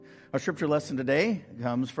Our scripture lesson today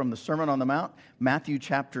comes from the Sermon on the Mount, Matthew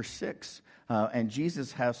chapter 6. And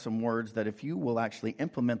Jesus has some words that if you will actually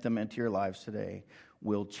implement them into your lives today,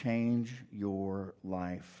 will change your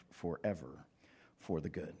life forever for the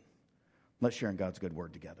good. Let's share in God's good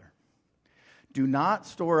word together. Do not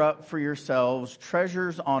store up for yourselves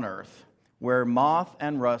treasures on earth, where moth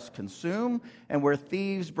and rust consume, and where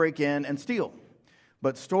thieves break in and steal.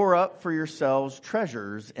 But store up for yourselves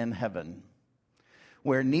treasures in heaven,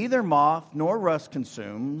 where neither moth nor rust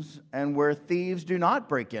consumes, and where thieves do not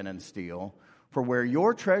break in and steal. For where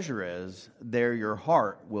your treasure is, there your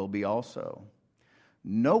heart will be also.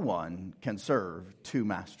 No one can serve two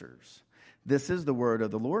masters. This is the word of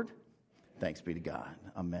the Lord. Thanks be to God.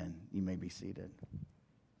 Amen. You may be seated.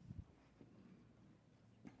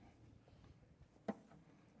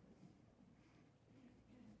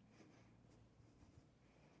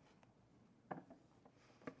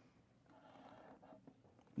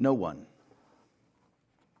 No one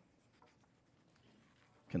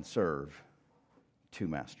can serve two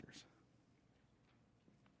masters.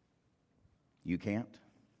 You can't.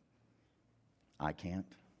 I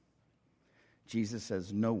can't. Jesus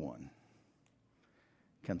says no one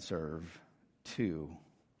can serve two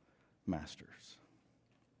masters.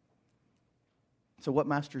 So what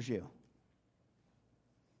masters you?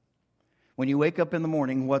 When you wake up in the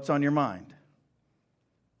morning, what's on your mind?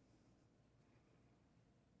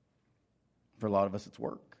 For a lot of us, it's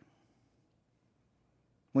work.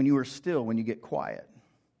 When you are still, when you get quiet,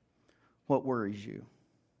 what worries you?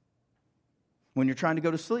 When you're trying to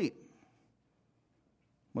go to sleep,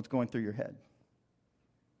 what's going through your head?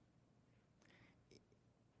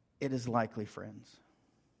 It is likely, friends,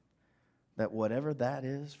 that whatever that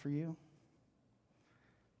is for you,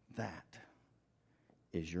 that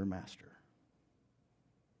is your master.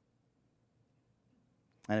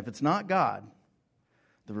 And if it's not God,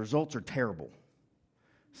 the results are terrible.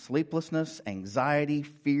 Sleeplessness, anxiety,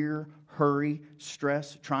 fear, hurry,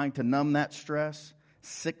 stress, trying to numb that stress,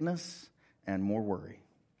 sickness, and more worry.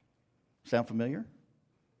 Sound familiar?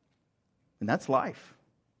 And that's life.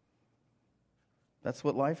 That's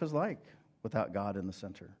what life is like without God in the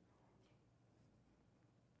center.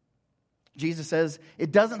 Jesus says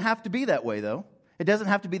it doesn't have to be that way, though. It doesn't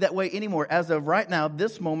have to be that way anymore. As of right now,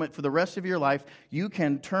 this moment, for the rest of your life, you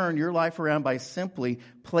can turn your life around by simply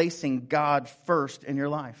placing God first in your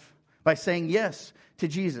life. By saying yes to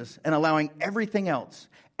Jesus and allowing everything else,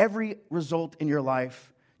 every result in your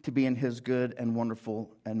life to be in His good and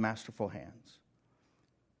wonderful and masterful hands.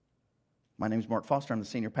 My name is Mark Foster. I'm the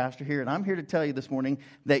senior pastor here, and I'm here to tell you this morning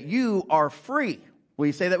that you are free. Will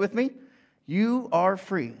you say that with me? You are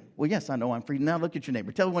free. Well, yes, I know I'm free. Now look at your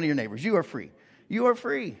neighbor. Tell one of your neighbors, you are free. You are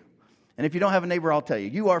free. And if you don't have a neighbor, I'll tell you,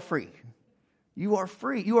 you are free. You are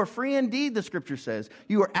free. You are free indeed, the scripture says.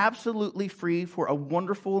 You are absolutely free for a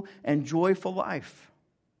wonderful and joyful life.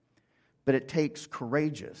 But it takes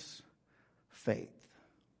courageous faith.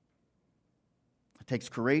 It takes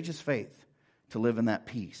courageous faith to live in that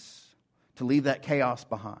peace, to leave that chaos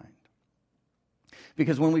behind.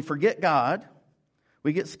 Because when we forget God,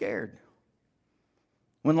 we get scared.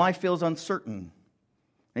 When life feels uncertain,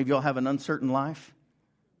 any of y'all have an uncertain life?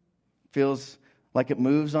 Feels like it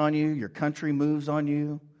moves on you, your country moves on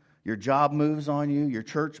you, your job moves on you, your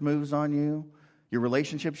church moves on you, your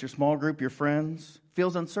relationships, your small group, your friends.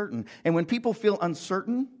 Feels uncertain. And when people feel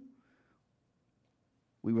uncertain,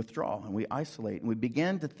 we withdraw and we isolate and we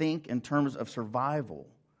begin to think in terms of survival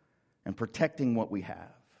and protecting what we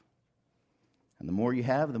have. And the more you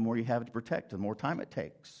have to protect, the more time it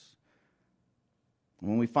takes.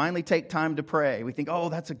 When we finally take time to pray, we think, oh,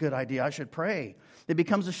 that's a good idea. I should pray. It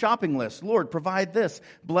becomes a shopping list. Lord, provide this,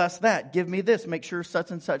 bless that, give me this, make sure such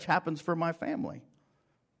and such happens for my family.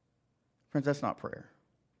 Friends, that's not prayer.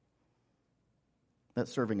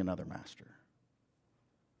 That's serving another master.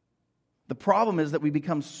 The problem is that we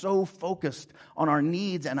become so focused on our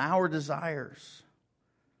needs and our desires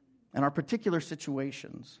and our particular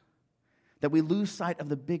situations that we lose sight of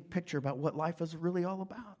the big picture about what life is really all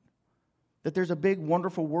about. That there's a big,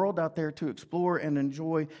 wonderful world out there to explore and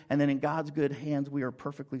enjoy, and then in God's good hands, we are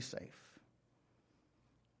perfectly safe.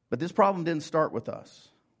 But this problem didn't start with us.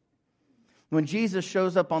 When Jesus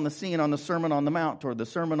shows up on the scene on the Sermon on the Mount or the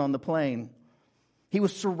Sermon on the Plain, He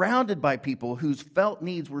was surrounded by people whose felt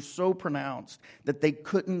needs were so pronounced that they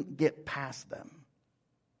couldn't get past them.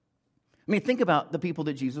 I mean, think about the people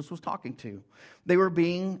that Jesus was talking to. They were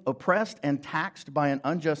being oppressed and taxed by an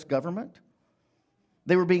unjust government.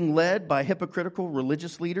 They were being led by hypocritical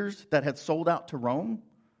religious leaders that had sold out to Rome.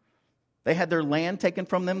 They had their land taken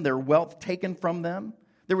from them, their wealth taken from them.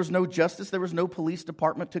 There was no justice. There was no police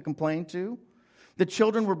department to complain to. The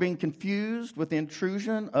children were being confused with the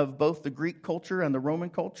intrusion of both the Greek culture and the Roman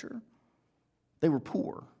culture. They were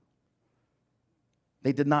poor.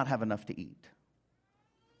 They did not have enough to eat,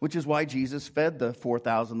 which is why Jesus fed the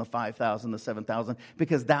 4,000, the 5,000, the 7,000,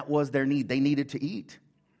 because that was their need. They needed to eat.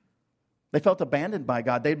 They felt abandoned by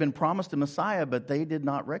God. They'd been promised a Messiah, but they did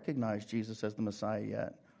not recognize Jesus as the Messiah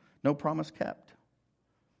yet. No promise kept.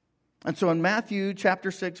 And so in Matthew chapter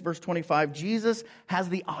 6, verse 25, Jesus has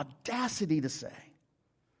the audacity to say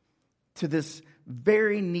to this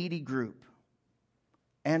very needy group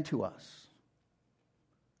and to us,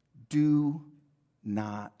 do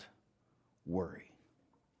not worry.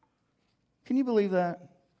 Can you believe that?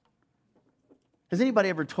 Has anybody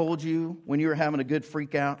ever told you when you were having a good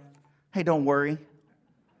freak out, hey, don't worry?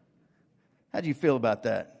 How do you feel about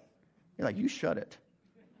that? You're like, you shut it.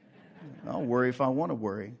 I'll worry if I want to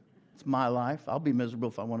worry. It's my life. I'll be miserable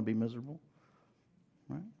if I want to be miserable.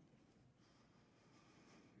 Right?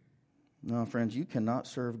 No, friends, you cannot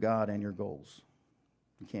serve God and your goals.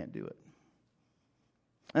 You can't do it.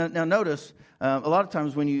 Now notice, a lot of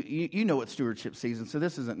times when you know it's stewardship season, so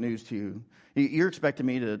this isn't news to you. You're expecting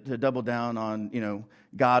me to double down on,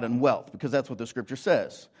 God and wealth, because that's what the Scripture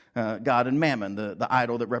says. God and mammon, the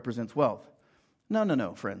idol that represents wealth.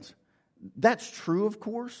 No, friends. That's true, of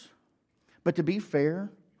course. But to be fair,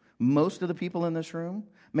 most of the people in this room,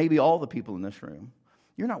 maybe all the people in this room,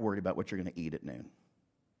 you're not worried about what you're going to eat at noon.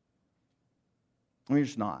 I mean, you're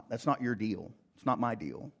just not. That's not your deal. It's not my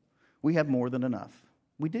deal. We have more than enough.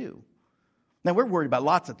 We do. Now, we're worried about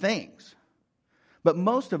lots of things. But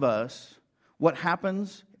most of us, what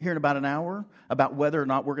happens here in about an hour about whether or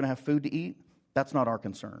not we're going to have food to eat, that's not our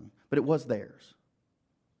concern. But it was theirs.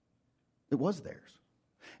 It was theirs.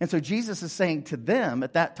 And so Jesus is saying to them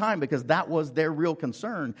at that time, because that was their real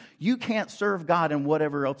concern, you can't serve God and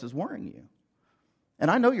whatever else is worrying you. And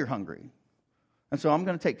I know you're hungry. And so I'm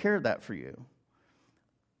going to take care of that for you.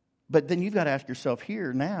 But then you've got to ask yourself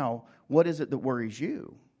here now, what is it that worries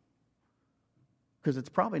you? Because it's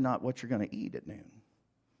probably not what you're going to eat at noon.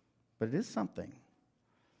 But it is something.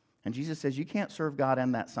 And Jesus says you can't serve God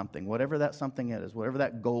and that something, whatever that something is, whatever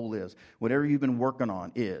that goal is, whatever you've been working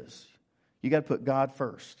on is. You got to put God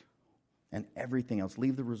first and everything else.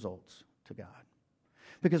 Leave the results to God.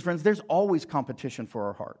 Because, friends, there's always competition for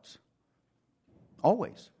our hearts.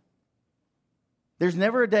 Always. There's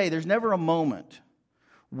never a day, there's never a moment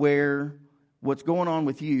where what's going on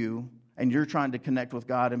with you and you're trying to connect with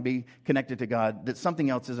God and be connected to God, that something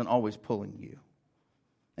else isn't always pulling you.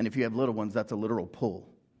 And if you have little ones, that's a literal pull,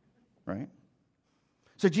 right?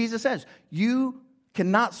 So Jesus says, you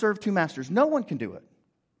cannot serve two masters. No one can do it.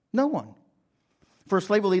 No one. For a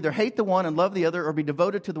slave will either hate the one and love the other, or be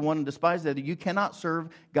devoted to the one and despise the other. You cannot serve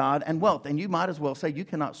God and wealth. And you might as well say you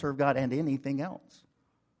cannot serve God and anything else.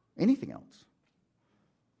 Anything else.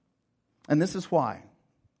 And this is why.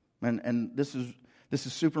 And this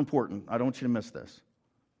is super important. I don't want you to miss this.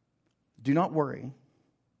 Do not worry,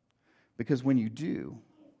 because when you do,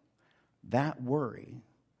 that worry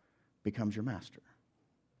becomes your master.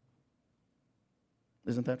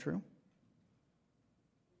 Isn't that true?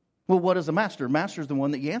 Well, what is a master? Master is the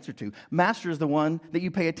one that you answer to. Master is the one that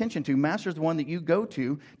you pay attention to. Master is the one that you go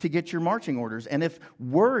to get your marching orders. And if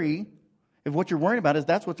what you're worrying about is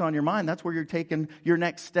that's what's on your mind, that's where you're taking your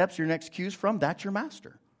next steps, your next cues from, that's your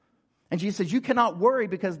master. And Jesus says you cannot worry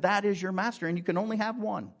because that is your master, and you can only have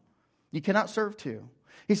one. You cannot serve two.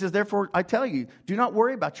 He says, therefore, I tell you, do not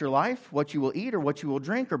worry about your life, what you will eat or what you will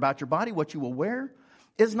drink, or about your body, what you will wear.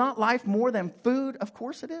 Is not life more than food? Of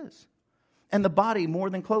course it is. And the body more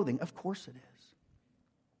than clothing? Of course it is.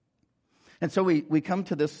 And so we come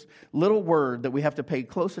to this little word that we have to pay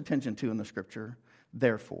close attention to in the Scripture,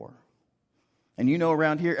 therefore. And you know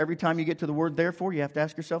around here, every time you get to the word therefore, you have to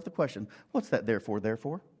ask yourself the question, what's that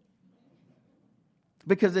therefore?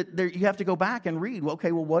 Because you have to go back and read, well,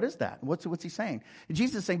 what is that? What's he saying?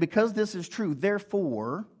 Jesus is saying, because this is true,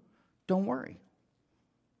 therefore, don't worry.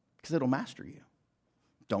 Because it'll master you.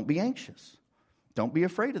 Don't be anxious. Don't be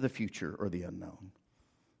afraid of the future or the unknown.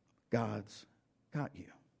 God's got you.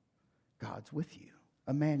 God's with you.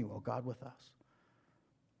 Emmanuel, God with us.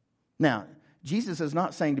 Now, Jesus is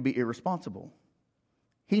not saying to be irresponsible.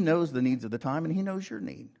 He knows the needs of the time, and he knows your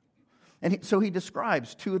need. And so he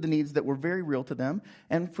describes two of the needs that were very real to them,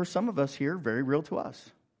 and for some of us here, very real to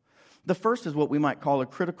us. The first is what we might call a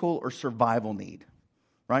critical or survival need,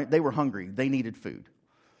 right? They were hungry. They needed food.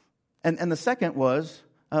 And the second was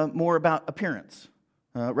more about appearance,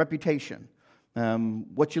 reputation,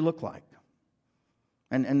 what you look like.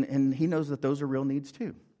 And he knows that those are real needs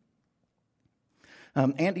too.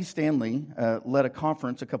 Andy Stanley led a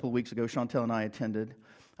conference a couple of weeks ago, Chantel and I attended,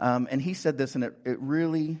 And he said this, and it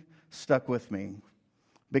really stuck with me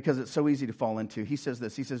because it's so easy to fall into. He says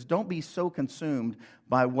this. He says, don't be so consumed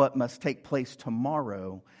by what must take place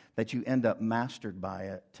tomorrow that you end up mastered by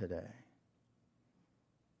it today.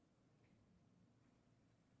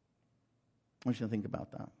 I want you to think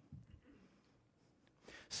about that.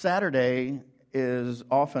 Saturday is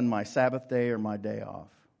often my Sabbath day or my day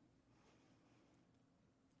off.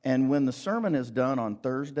 And when the sermon is done on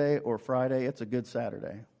Thursday or Friday, it's a good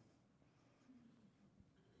Saturday.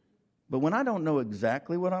 But when I don't know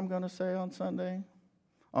exactly what I'm going to say on Sunday,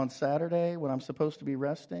 on Saturday, when I'm supposed to be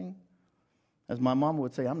resting, as my mom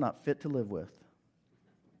would say, I'm not fit to live with.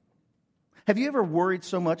 Have you ever worried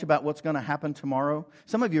so much about what's going to happen tomorrow?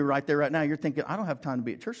 Some of you are right there right now. You're thinking, I don't have time to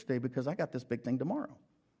be at church today because I got this big thing tomorrow.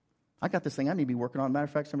 I got this thing I need to be working on. Matter of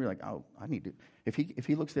fact, some of you are like, oh, I need to. If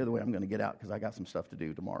he looks the other way, I'm going to get out because I got some stuff to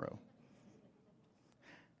do tomorrow.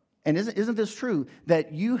 And isn't this true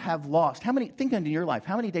that you have lost? Think into your life,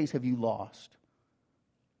 how many days have you lost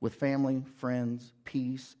with family, friends,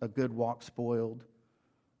 peace, a good walk spoiled,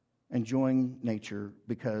 enjoying nature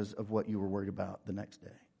because of what you were worried about the next day?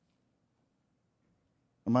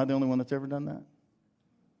 Am I the only one that's ever done that?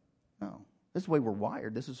 No. This is the way we're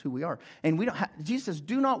wired. This is who we are. And Jesus says,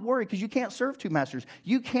 do not worry because you can't serve two masters.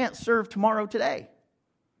 You can't serve tomorrow today.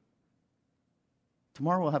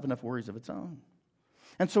 Tomorrow will have enough worries of its own.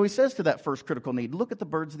 And so he says to that first critical need, look at the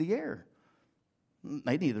birds of the air.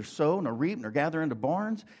 They neither sow nor reap nor gather into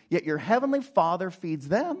barns, yet your heavenly Father feeds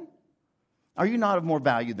them. Are you not of more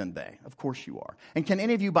value than they? Of course you are. And can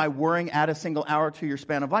any of you by worrying add a single hour to your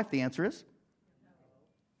span of life? The answer is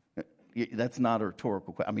that's not a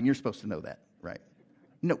rhetorical question. I mean, you're supposed to know that, right?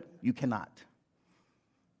 No, you cannot.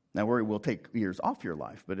 Now, worry will take years off your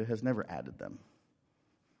life, but it has never added them.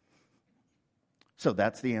 So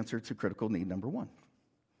that's the answer to critical need number one.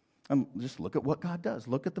 Just look at what God does.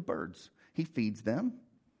 Look at the birds. He feeds them.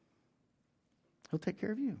 He'll take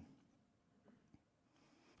care of you.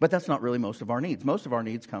 But that's not really most of our needs. Most of our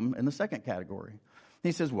needs come in the second category.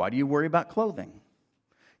 He says, why do you worry about clothing?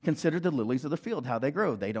 Consider the lilies of the field, how they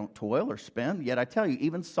grow. They don't toil or spin. Yet I tell you,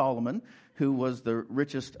 even Solomon, who was the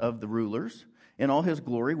richest of the rulers, in all his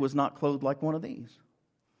glory, was not clothed like one of these.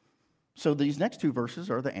 So these next two verses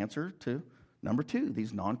are the answer to number two,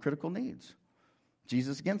 these non-critical needs.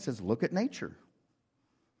 Jesus again says, look at nature.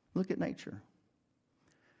 Look at nature.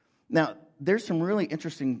 Now, there's some really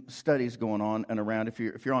interesting studies going on and around. If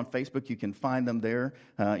you're on Facebook, you can find them there.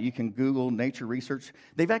 You can Google nature research.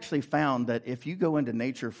 They've actually found that if you go into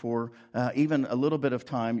nature for even a little bit of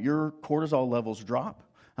time, your cortisol levels drop.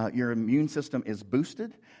 Your immune system is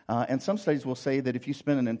boosted. And some studies will say that if you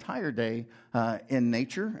spend an entire day in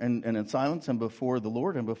nature and in silence and before the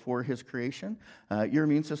Lord and before His creation, your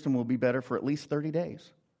immune system will be better for at least 30 days.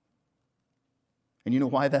 And you know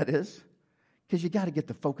why that is? Because you got to get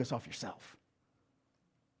the focus off yourself.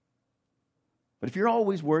 But if you're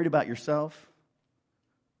always worried about yourself,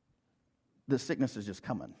 the sickness is just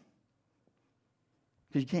coming.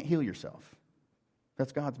 Because you can't heal yourself.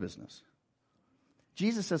 That's God's business.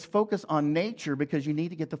 Jesus says focus on nature because you need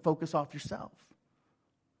to get the focus off yourself.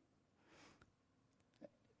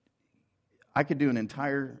 I could do an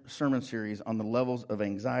entire sermon series on the levels of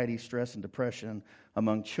anxiety, stress, and depression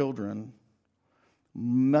among children.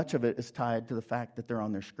 Much of it is tied to the fact that they're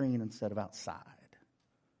on their screen instead of outside.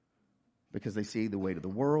 Because they see the weight of the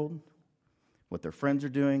world, what their friends are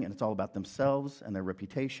doing, and it's all about themselves and their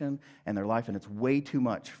reputation and their life, and it's way too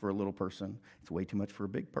much for a little person. It's way too much for a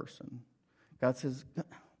big person. God says,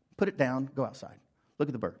 put it down, go outside. Look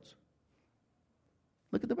at the birds.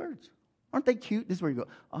 Look at the birds. Aren't they cute? This is where you go,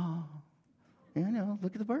 oh, yeah, I know,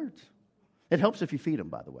 look at the birds. It helps if you feed them,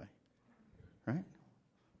 by the way. Right?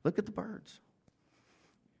 Look at the birds.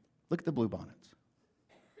 Look at the bluebonnets.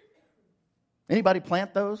 Anybody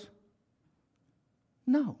plant those?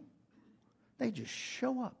 No. They just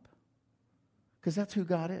show up. Because that's who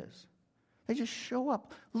God is. They just show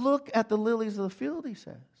up. Look at the lilies of the field, he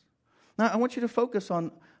says. Now, I want you to focus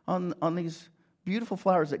on these beautiful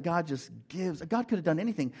flowers that God just gives. God could have done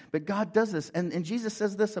anything, but God does this. And Jesus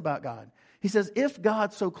says this about God. He says, if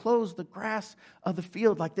God so clothes the grass of the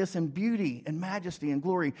field like this in beauty and majesty and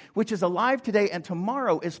glory, which is alive today and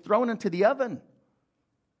tomorrow is thrown into the oven,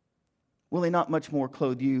 will he not much more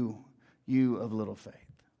clothe you, you of little faith?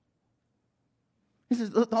 He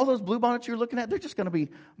says, all those bluebonnets you're looking at, they're just going to be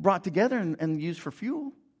brought together and used for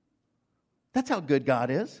fuel. That's how good God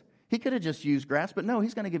is. He could have just used grass, but no,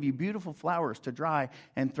 he's going to give you beautiful flowers to dry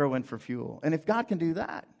and throw in for fuel. And if God can do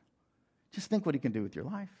that, just think what he can do with your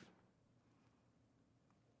life.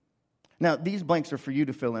 Now, these blanks are for you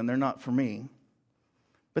to fill in. They're not for me.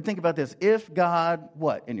 But think about this. If God,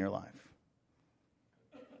 what in your life?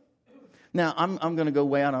 Now, I'm going to go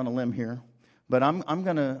way out on a limb here, but I'm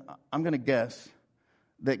going to guess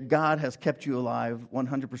that God has kept you alive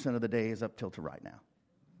 100% of the days up till to right now.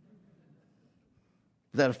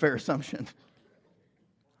 Is that a fair assumption?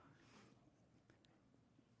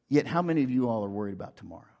 Yet, how many of you all are worried about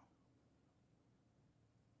tomorrow?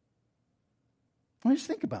 Well, just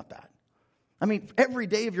think about that. I mean, every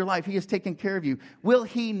day of your life, He has taken care of you. Will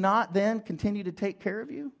He not then continue to take care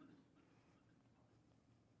of you?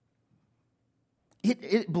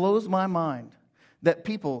 It blows my mind that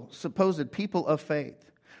people, supposed people of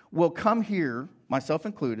faith, will come here, myself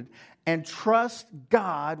included, and trust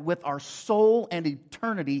God with our soul and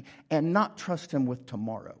eternity and not trust Him with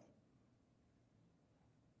tomorrow.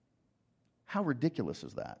 How ridiculous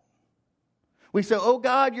is that? We say, oh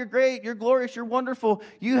God, you're great, you're glorious, you're wonderful,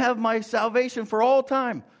 you have my salvation for all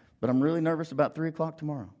time. But I'm really nervous about 3 o'clock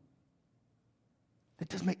tomorrow.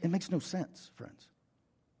 It makes no sense, friends.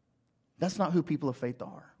 That's not who people of faith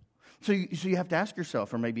are. So you have to ask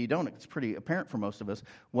yourself, or maybe you don't, it's pretty apparent for most of us,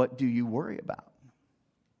 what do you worry about?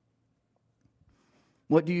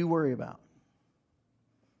 What do you worry about?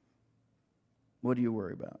 What do you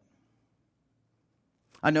worry about?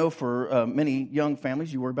 I know for many young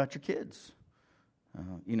families, you worry about your kids.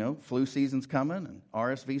 Flu season's coming and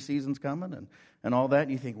RSV season's coming and all that.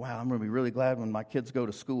 And you think, wow, I'm going to be really glad when my kids go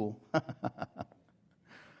to school.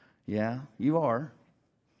 Yeah, you are.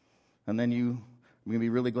 And then you're going to be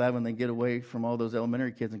really glad when they get away from all those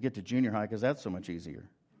elementary kids and get to junior high because that's so much easier.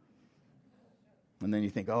 And then you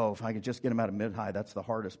think, oh, if I could just get them out of mid-high, that's the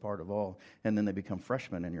hardest part of all. And then they become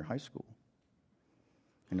freshmen in your high school.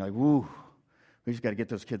 And you're like, woo, we just got to get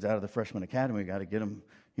those kids out of the freshman academy. We got to get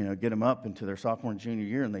them up into their sophomore and junior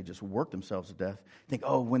year, and they just work themselves to death. Think,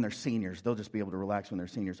 oh, when they're seniors, they'll just be able to relax when they're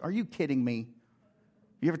seniors. Are you kidding me?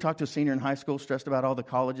 You ever talk to a senior in high school stressed about all the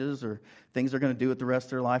colleges or things they're going to do with the rest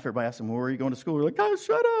of their life? Everybody asks them, where are you going to school? They're like, guys,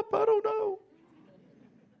 shut up. I don't know.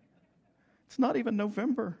 It's not even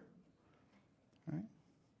November. Right? And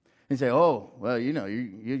you say, oh, well, you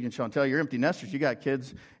can show and tell you're empty nesters. You got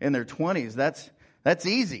kids in their 20s. That's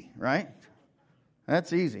easy, right?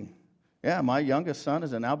 That's easy. Yeah, my youngest son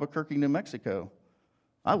is in Albuquerque, New Mexico.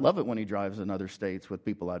 I love it when he drives in other states with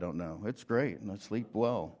people I don't know. It's great, and I sleep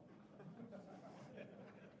well.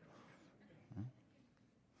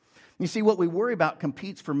 You see, what we worry about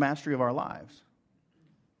competes for mastery of our lives.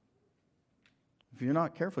 If you're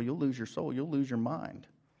not careful, you'll lose your soul. You'll lose your mind.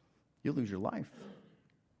 You'll lose your life.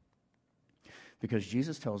 Because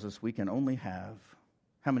Jesus tells us we can only have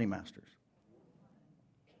how many masters?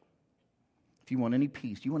 If you want any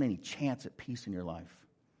peace, you want any chance at peace in your life,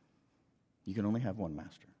 you can only have one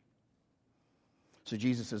master. So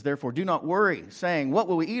Jesus says, therefore, do not worry, saying, what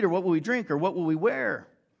will we eat, or what will we drink, or what will we wear?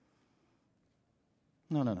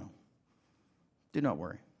 No. Do not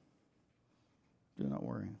worry. Do not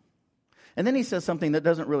worry. And then he says something that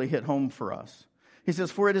doesn't really hit home for us. He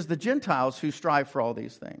says, for it is the Gentiles who strive for all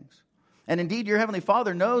these things. And indeed, your heavenly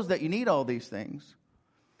Father knows that you need all these things.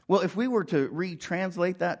 Well, if we were to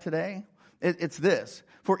retranslate that today, it's this.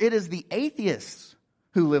 For it is the atheists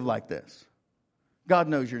who live like this. God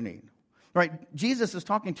knows your need. Right? Jesus is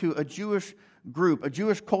talking to a Jewish group, a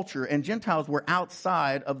Jewish culture, and Gentiles were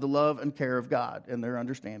outside of the love and care of God and their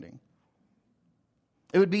understanding.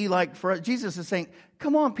 It would be like for Jesus is saying,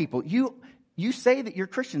 come on, people, you say that you're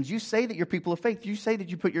Christians. You say that you're people of faith. You say that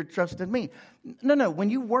you put your trust in me. No. When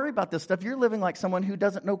you worry about this stuff, you're living like someone who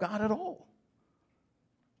doesn't know God at all.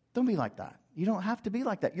 Don't be like that. You don't have to be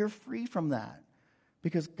like that. You're free from that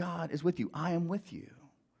because God is with you. I am with you.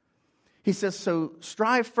 He says, so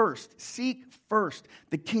strive first, seek first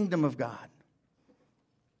the kingdom of God.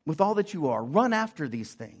 With all that you are, run after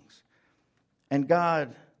these things. And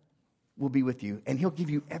God will be with you, and He'll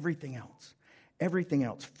give you everything else. Everything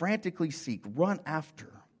else. Frantically seek, run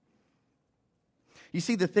after. You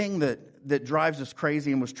see, the thing that drives us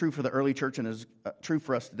crazy and was true for the early church and is true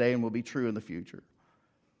for us today and will be true in the future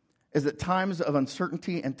is that times of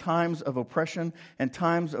uncertainty and times of oppression and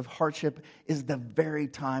times of hardship is the very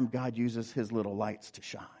time God uses His little lights to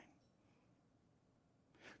shine.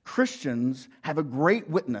 Christians have a great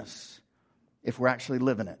witness if we're actually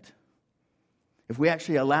living it. If we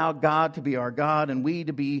actually allow God to be our God and we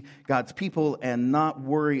to be God's people and not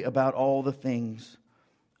worry about all the things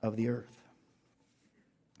of the earth.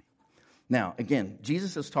 Now, again,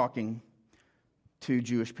 Jesus is talking to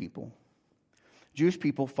Jewish people. Jewish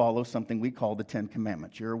people follow something we call the Ten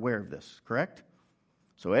Commandments. You're aware of this, correct?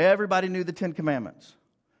 So everybody knew the Ten Commandments.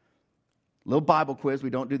 Little Bible quiz. We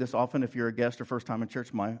don't do this often. If you're a guest or first time in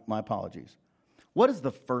church, my apologies. What is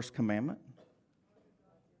the first commandment?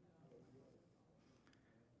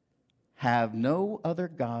 have no other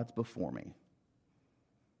gods before me.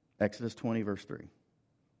 Exodus 20, verse 3.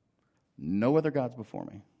 No other gods before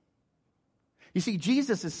me. You see,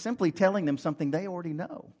 Jesus is simply telling them something they already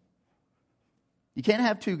know. You can't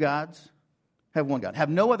have two gods, have one God.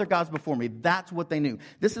 Have no other gods before me. That's what they knew.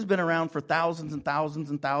 This has been around for thousands and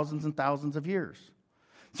thousands and thousands and thousands of years.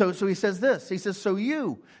 So he says this. He says, so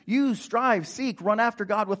you strive, seek, run after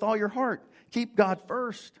God with all your heart. Keep God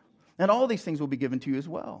first. And all these things will be given to you as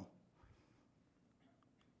well.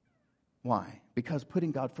 Why? Because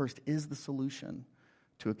putting God first is the solution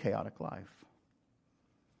to a chaotic life.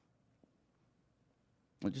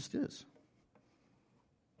 It just is.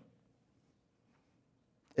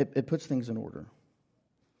 It puts things in order.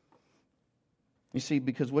 You see,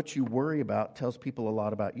 because what you worry about tells people a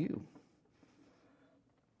lot about you.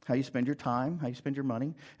 How you spend your time, how you spend your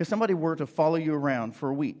money. If somebody were to follow you around for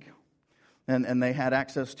a week and they had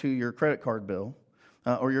access to your credit card bill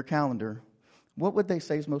or your calendar, what would they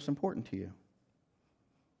say is most important to you?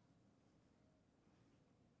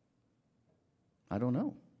 I don't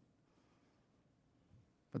know.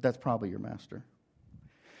 But that's probably your master.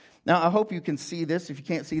 Now, I hope you can see this. If you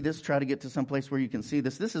can't see this, try to get to some place where you can see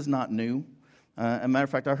this. This is not new. As a matter of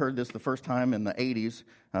fact, I heard this the first time in the 80s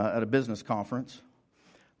at a business conference.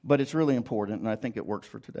 But it's really important, and I think it works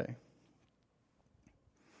for today.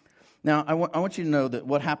 Now, I want you to know that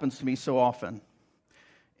what happens to me so often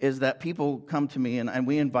is that people come to me, and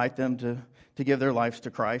we invite them to give their lives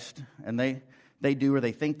to Christ, and they do, or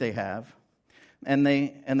they think they have. And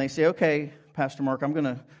they say, okay, Pastor Mark, I'm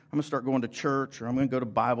gonna start going to church, or I'm gonna go to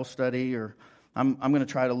Bible study, or I'm gonna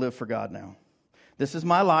try to live for God now. This is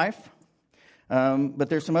my life, but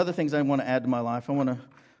there's some other things I want to add to my life. I want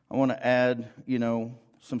to add,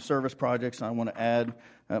 some service projects. I want to add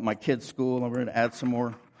my kids' school. I'm going to add some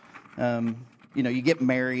more. You get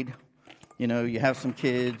married. You have some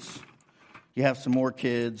kids. You have some more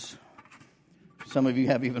kids. Some of you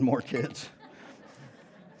have even more kids.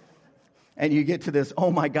 And you get to this,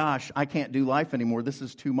 oh my gosh, I can't do life anymore. This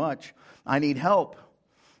is too much. I need help.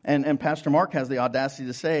 And Pastor Mark has the audacity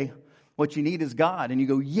to say, what you need is God. And you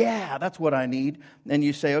go, yeah, that's what I need. And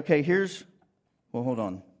you say, okay, hold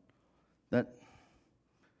on.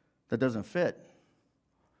 That doesn't fit.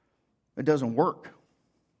 It doesn't work.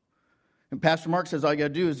 And Pastor Mark says all you got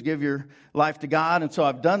to do is give your life to God. And so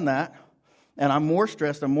I've done that. And I'm more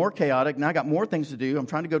stressed. I'm more chaotic. Now I got more things to do. I'm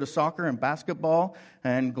trying to go to soccer and basketball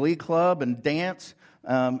and glee club and dance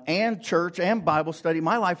and church and Bible study.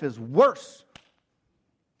 My life is worse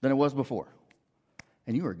than it was before.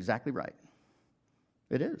 And you are exactly right.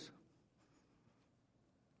 It is.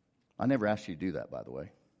 I never asked you to do that, by the way.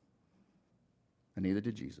 And neither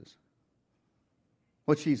did Jesus.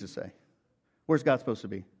 What's Jesus say? Where's God supposed to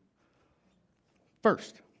be?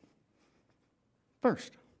 First.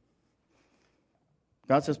 First.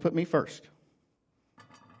 God says, put me first.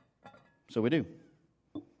 So we do.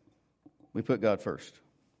 We put God first.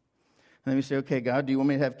 And then we say, okay, God, do you want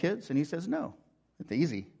me to have kids? And he says, no. It's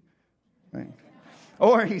easy. Right?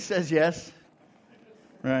 Or he says yes.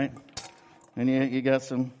 Right? And you got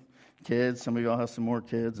some kids. Some of y'all have some more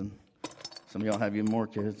kids. And some of y'all have even more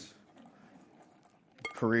kids.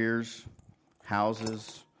 Careers,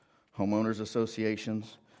 houses, homeowners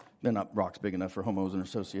associations. They're not rocks big enough for homeowners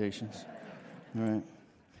associations. All right.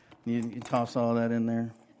 You toss all that in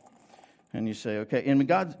there. And you say, okay, and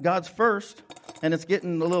God's first, and it's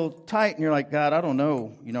getting a little tight, and you're like, God, I don't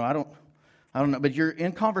know. I don't know. But you're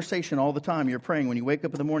in conversation all the time. You're praying. When you wake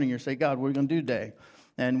up in the morning, you say, God, what are we going to do today?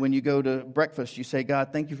 And when you go to breakfast, you say, God,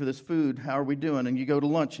 thank you for this food. How are we doing? And you go to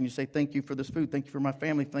lunch and you say, thank you for this food. Thank you for my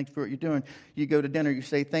family. Thank you for what you're doing. You go to dinner, you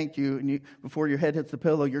say, thank you. And before your head hits the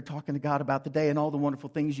pillow, you're talking to God about the day and all the wonderful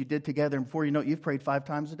things you did together. And before you know it, you've prayed 5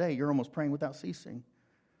 times a day. You're almost praying without ceasing.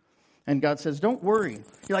 And God says, don't worry.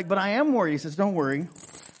 You're like, but I am worried. He says, don't worry.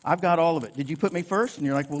 I've got all of it. Did you put me first? And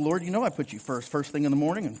you're like, well, Lord, I put you first. First thing in the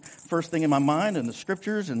morning and first thing in my mind and the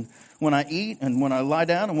scriptures and when I eat and when I lie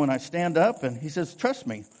down and when I stand up. And he says, trust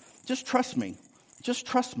me. Just trust me. Just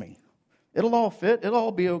trust me. It'll all fit. It'll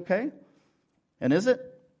all be okay. And is it?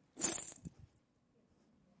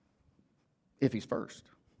 If he's first.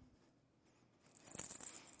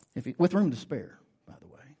 With room to spare, by the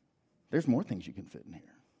way. There's more things you can fit in here.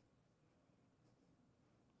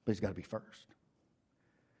 But he's got to be first.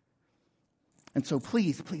 And so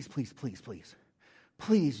please, please, please, please, please,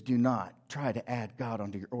 please do not try to add God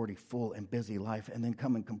onto your already full and busy life and then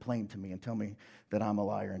come and complain to me and tell me that I'm a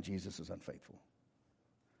liar and Jesus is unfaithful.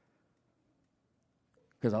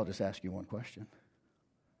 Because I'll just ask you one question.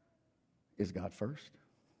 Is God first?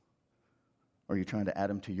 Or are you trying to add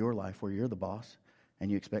him to your life where you're the boss and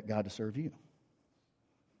you expect God to serve you?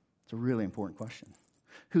 It's a really important question.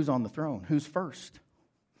 Who's on the throne? Who's first?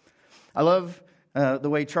 I love the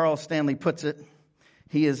way Charles Stanley puts it.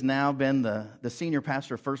 He has now been the senior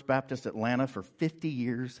pastor of First Baptist Atlanta for 50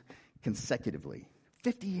 years consecutively.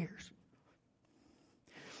 50 years.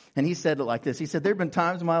 And he said it like this. He said, there have been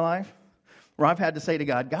times in my life where I've had to say to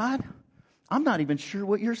God, God, I'm not even sure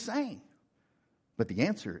what you're saying. But the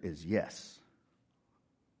answer is yes.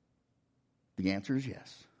 The answer is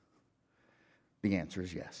yes. The answer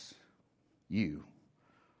is yes. You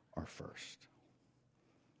are first.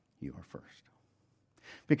 You are first.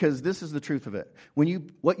 Because this is the truth of it.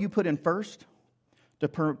 What you put in first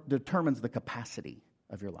determines the capacity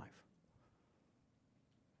of your life.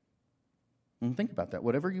 And think about that.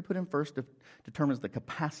 Whatever you put in first determines the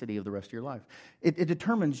capacity of the rest of your life. It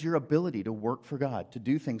determines your ability to work for God, to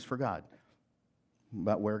do things for God,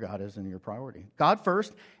 about where God is in your priority. God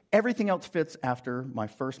first. Everything else fits after my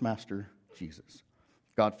first master, Jesus.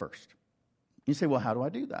 God first. You say, well, how do I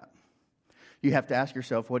do that? You have to ask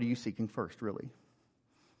yourself, what are you seeking first, really?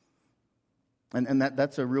 And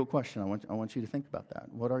that's a real question. I want you to think about that.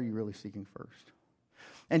 What are you really seeking first?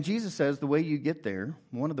 And Jesus says the way you get there,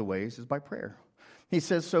 one of the ways, is by prayer. He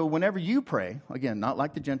says, so whenever you pray, again, not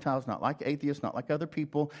like the Gentiles, not like atheists, not like other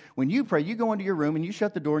people, when you pray, you go into your room and you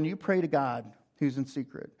shut the door and you pray to God who's in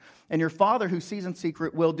secret. And your Father who sees in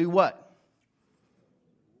secret will do what?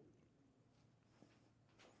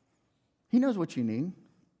 He knows what you need.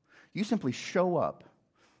 You simply show up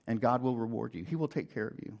and God will reward you. He will take care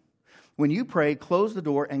of you. When you pray, close the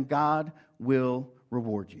door and God will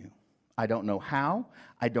reward you. I don't know how,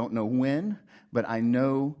 I don't know when, but I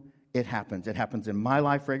know it happens. It happens in my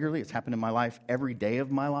life regularly. It's happened in my life every day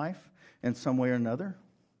of my life in some way or another.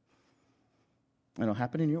 And it'll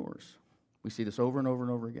happen in yours. We see this over and over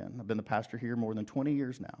and over again. I've been the pastor here more than 20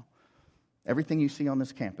 years now. Everything you see on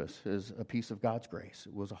this campus is a piece of God's grace.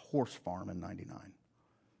 It was a horse farm in 99.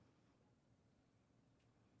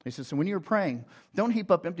 He says, so when you're praying, don't heap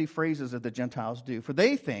up empty phrases that the Gentiles do, for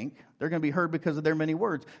they think they're going to be heard because of their many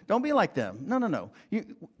words. Don't be like them. No.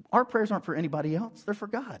 Our prayers aren't for anybody else. They're for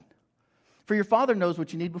God. For your Father knows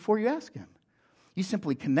what you need before you ask Him. You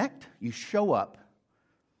simply connect, you show up,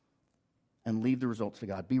 and leave the results to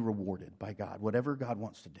God. Be rewarded by God, whatever God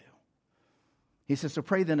wants to do. He says, so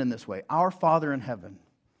pray then in this way. Our Father in heaven,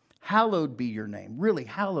 hallowed be your name. Really,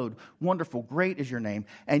 hallowed, wonderful, great is your name.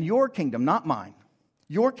 And your kingdom, not mine.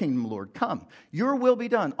 Your kingdom, Lord, come. Your will be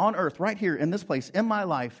done on earth, right here in this place, in my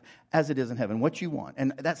life, as it is in heaven. What you want.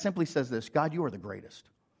 And that simply says this, God, you are the greatest.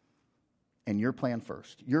 And your plan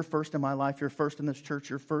first. You're first in my life. You're first in this church.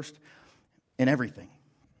 You're first in everything.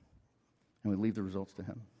 And we leave the results to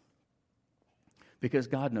Him. Because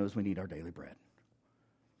God knows we need our daily bread.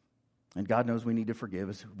 And God knows we need to forgive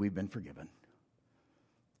as we've been forgiven.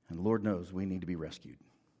 And the Lord knows we need to be rescued.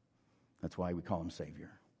 That's why we call Him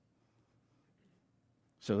Savior.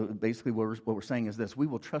 So basically what we're saying is this. We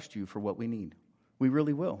will trust you for what we need. We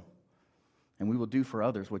really will. And we will do for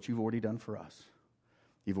others what you've already done for us.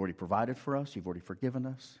 You've already provided for us. You've already forgiven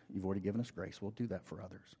us. You've already given us grace. We'll do that for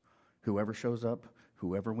others. Whoever shows up,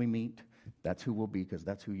 whoever we meet, that's who we'll be because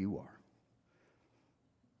that's who you are.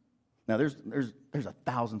 Now, there's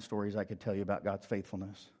 1,000 stories I could tell you about God's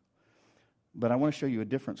faithfulness. But I want to show you a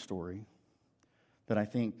different story that I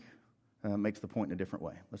think makes the point in a different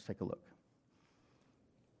way. Let's take a look.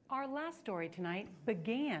 Our last story tonight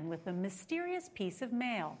began with a mysterious piece of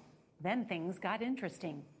mail. Then things got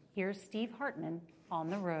interesting. Here's Steve Hartman on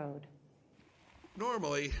the road.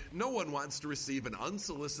 Normally, no one wants to receive an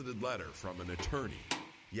unsolicited letter from an attorney.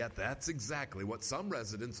 Yet that's exactly what some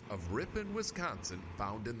residents of Ripon, Wisconsin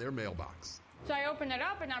found in their mailbox. So I open it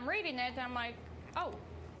up and I'm reading it and I'm like, oh.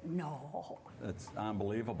 No. That's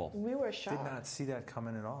unbelievable. We were shocked. Did not see that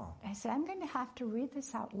coming at all. I said, I'm going to have to read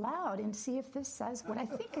this out loud and see if this says what I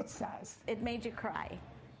think it says. It made you cry.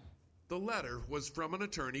 The letter was from an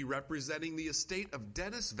attorney representing the estate of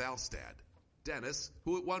Dennis Valstad. Dennis,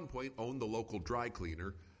 who at one point owned the local dry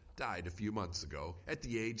cleaner, died a few months ago at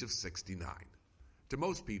the age of 69. To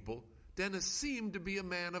most people, Dennis seemed to be a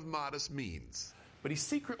man of modest means. But he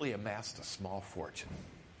secretly amassed a small fortune.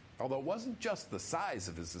 Although it wasn't just the size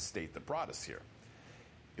of his estate that brought us here.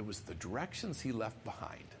 It was the directions he left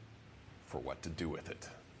behind for what to do with it.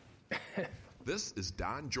 This is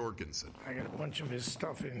Don Jorgensen. I got a bunch of his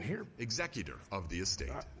stuff in here. Executor of the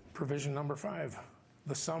estate. Provision number 5.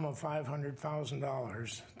 The sum of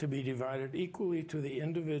 $500,000 to be divided equally to the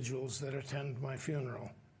individuals that attend my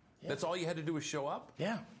funeral. That's all you had to do was show up?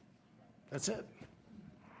 Yeah, that's it.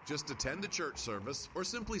 Just attend the church service or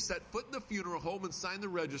simply set foot in the funeral home and sign the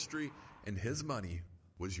registry, and his money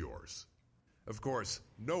was yours. Of course,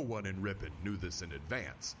 no one in Ripon knew this in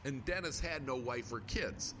advance, and Dennis had no wife or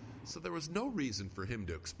kids, so there was no reason for him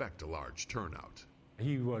to expect a large turnout.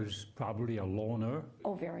 He was probably a loner.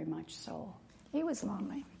 Oh, very much so. He was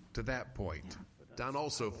lonely. To that point, Don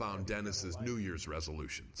also found Dennis's New Year's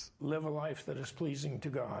resolutions. Live a life that is pleasing to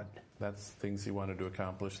God. That's things he wanted to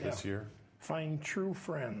accomplish this year. Find true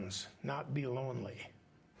friends, not be lonely.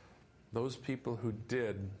 Those people who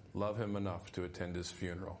did love him enough to attend his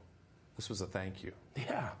funeral. This was a thank you.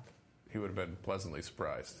 Yeah, He would have been pleasantly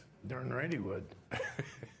surprised. darn right he would.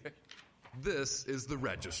 This is the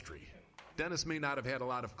registry. Dennis may not have had a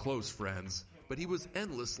lot of close friends, but he was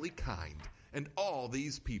endlessly kind, and all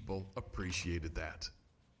these people appreciated that.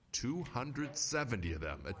 270 of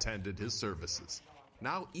them attended his services.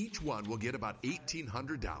 Now each one will get about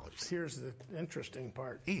 $1,800. Here's the interesting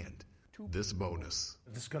part. And this bonus.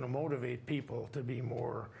 It's going to motivate people to be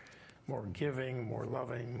more giving, more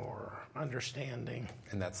loving, more understanding.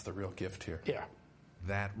 And that's the real gift here. Yeah.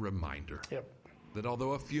 That reminder. Yep. That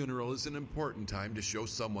although a funeral is an important time to show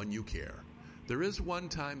someone you care, there is one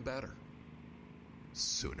time better.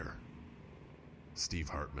 Sooner. Steve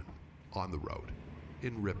Hartman, On the Road,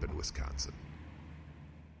 in Ripon, Wisconsin.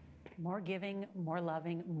 More giving, more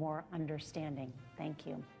loving, more understanding. Thank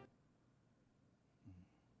you.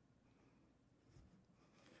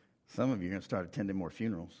 Some of you are going to start attending more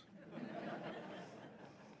funerals.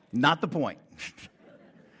 Not the point.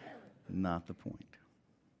 Not the point.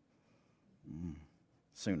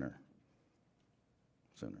 Sooner.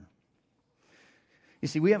 You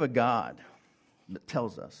see, we have a God that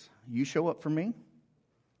tells us, you show up for me,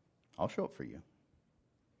 I'll show up for you.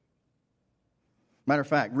 Matter of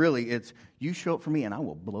fact, really, it's you show up for me and I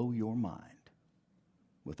will blow your mind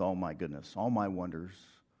with all my goodness, all my wonders.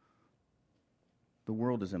 The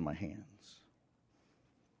world is in my hands.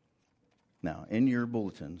 Now, in your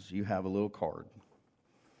bulletins, you have a little card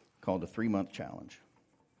called the 3-month challenge.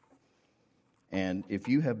 And if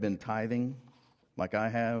you have been tithing like I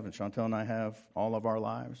have and Chantel and I have all of our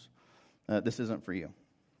lives, this isn't for you.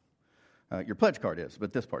 Your pledge card is,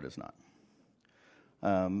 but this part is not.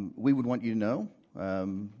 We would want you to know,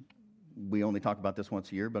 we only talk about this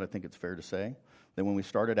once a year, but I think it's fair to say that when we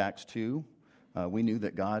started Acts 2, we knew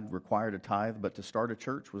that God required a tithe, but to start a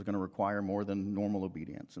church was going to require more than normal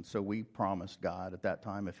obedience. And so we promised God at that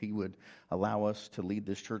time if he would allow us to lead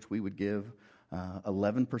this church, we would give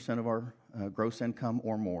 11% of our gross income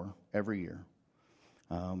or more every year.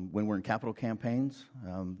 When we're in capital campaigns,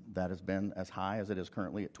 that has been as high as it is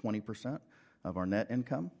currently at 20% of our net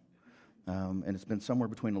income. And it's been somewhere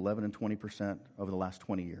between 11 and 20% over the last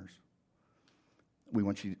 20 years.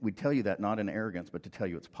 We tell you that not in arrogance, but to tell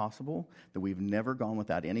you it's possible, that we've never gone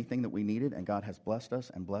without anything that we needed, and God has blessed us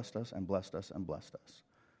and blessed us and blessed us and blessed us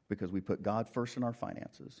because we put God first in our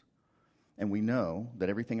finances. And we know that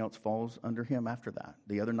everything else falls under him after that.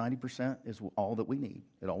 The other 90% is all that we need.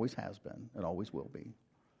 It always has been. It always will be.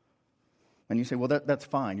 And you say, well, that's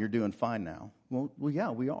fine. You're doing fine now. Well, yeah,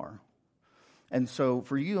 we are. And so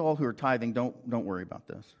for you all who are tithing, don't worry about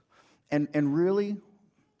this. And really,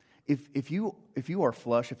 if you are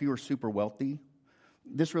flush, if you are super wealthy,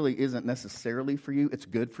 this really isn't necessarily for you. It's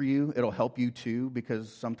good for you. It'll help you too,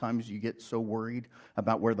 because sometimes you get so worried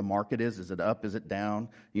about where the market is. Is it up? Is it down?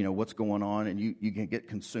 You know, what's going on? And you can get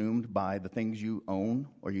consumed by the things you own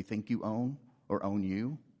or you think you own or own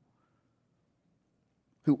you.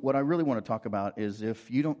 What I really want to talk about is if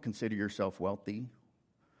you don't consider yourself wealthy,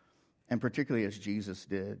 and particularly as Jesus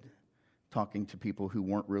did, talking to people who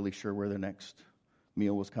weren't really sure where their next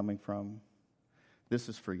meal was coming from, this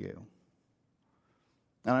is for you.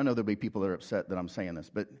 And I know there'll be people that are upset that I'm saying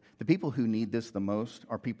this, but the people who need this the most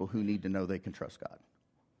are people who need to know they can trust God,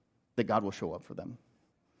 that God will show up for them.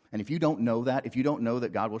 And if you don't know that, if you don't know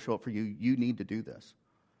that God will show up for you, you need to do this.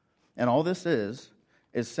 And all this is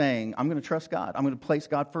saying, I'm going to trust God. I'm going to place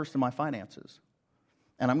God first in my finances.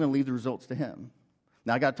 And I'm going to leave the results to him.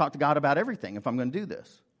 Now, I got to talk to God about everything if I'm going to do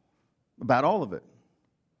this, about all of it.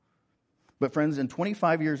 But friends, in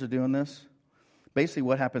 25 years of doing this, basically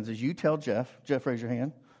what happens is you tell Jeff, raise your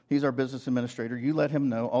hand. He's our business administrator. You let him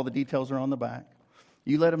know. All the details are on the back.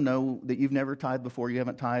 You let him know that you've never tithed before. You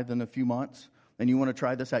haven't tithed in a few months. And you want to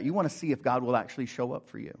try this out. You want to see if God will actually show up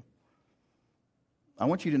for you. I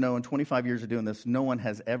want you to know in 25 years of doing this, no one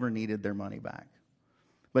has ever needed their money back.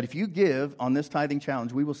 But if you give on this tithing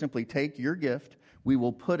challenge, we will simply take your gift, we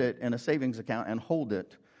will put it in a savings account and hold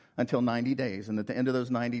it until 90 days. And at the end of those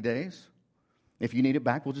 90 days, if you need it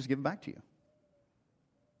back, we'll just give it back to you.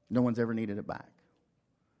 No one's ever needed it back.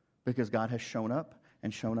 Because God has shown up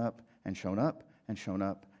and shown up and shown up and shown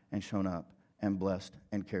up and shown up and blessed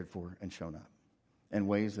and cared for and shown up. in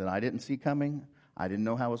ways that I didn't see coming. I didn't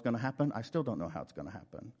know how it was going to happen. I still don't know how it's going to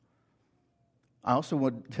happen. I also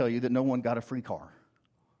would tell you that no one got a free car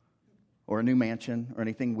or a new mansion or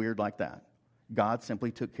anything weird like that. God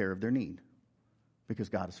simply took care of their need because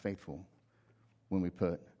God is faithful when we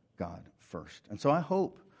put God first. And so I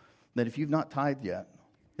hope that if you've not tithed yet,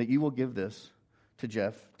 that you will give this to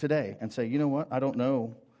Jeff today and say, you know what, I don't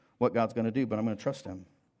know what God's going to do, but I'm going to trust him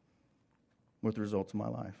with the results of my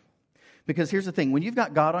life. Because here's the thing, when you've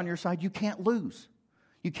got God on your side, you can't lose.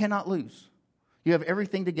 You cannot lose. You have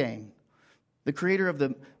everything to gain. The creator of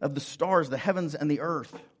the stars, the heavens, and the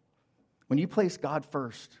earth. When you place God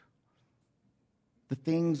first, the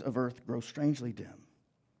things of earth grow strangely dim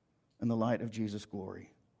in the light of Jesus'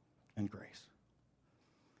 glory and grace.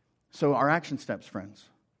 So our action steps, friends,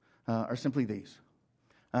 are simply these.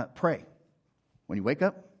 Pray. When you wake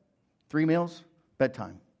up, 3 meals,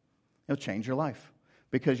 bedtime. It'll change your life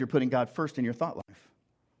because you're putting God first in your thought life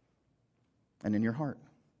and in your heart.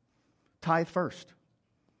 Tithe first.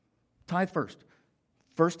 Tithe first.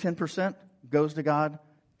 First 10% goes to God.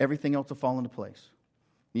 Everything else will fall into place.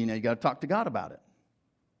 You know, you got to talk to God about it.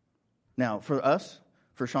 Now, for us,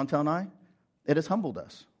 for Chantel and I, it has humbled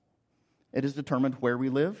us. It has determined where we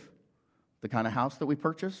live, the kind of house that we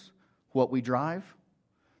purchase, what we drive,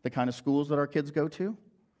 the kind of schools that our kids go to.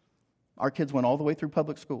 Our kids went all the way through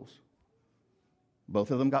public schools.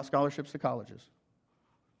 Both of them got scholarships to colleges.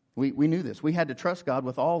 We knew this. We had to trust God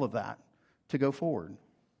with all of that to go forward.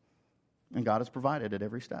 And God has provided at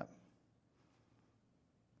every step.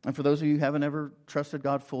 And for those of you who haven't ever trusted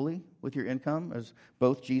God fully with your income, as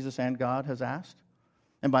both Jesus and God has asked,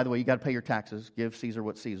 and by the way, you got to pay your taxes. Give Caesar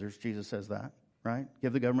what's Caesar's. Jesus says that, right?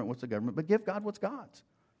 Give the government what's the government, but give God what's God's.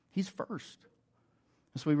 He's first.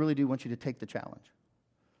 So we really do want you to take the challenge.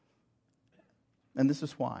 And this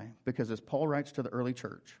is why, because as Paul writes to the early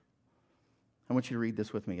church, I want you to read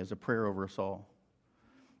this with me as a prayer over us all.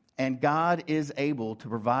 And God is able to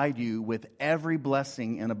provide you with every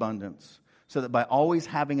blessing in abundance, so that by always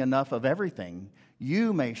having enough of everything,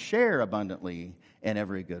 you may share abundantly in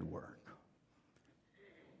every good work.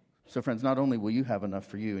 So friends, not only will you have enough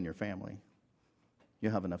for you and your family,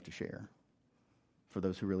 you'll have enough to share for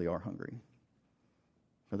those who really are hungry,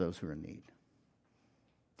 for those who are in need.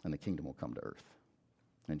 And the kingdom will come to earth.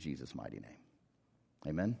 In Jesus' mighty name.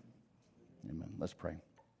 Amen? Amen. Let's pray.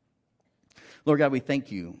 Lord God, we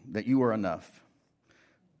thank you that you are enough.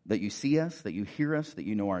 That you see us, that you hear us, that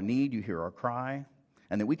you know our need, you hear our cry,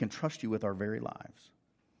 and that we can trust you with our very lives.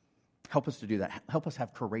 Help us to do that. Help us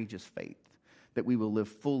have courageous faith that we will live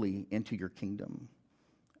fully into your kingdom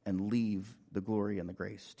and leave the glory and the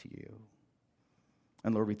grace to you.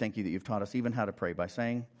 And Lord, we thank you that you've taught us even how to pray by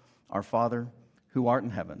saying, Our Father, who art in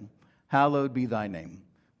heaven, hallowed be thy name.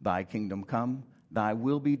 Thy kingdom come, thy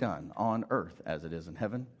will be done on earth as it is in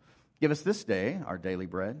heaven. Give us this day our daily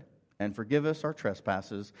bread, and forgive us our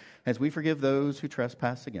trespasses as we forgive those who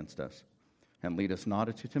trespass against us. And lead us not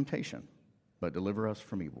into temptation, but deliver us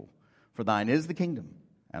from evil. For thine is the kingdom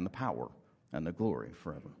and the power and the glory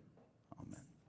forever.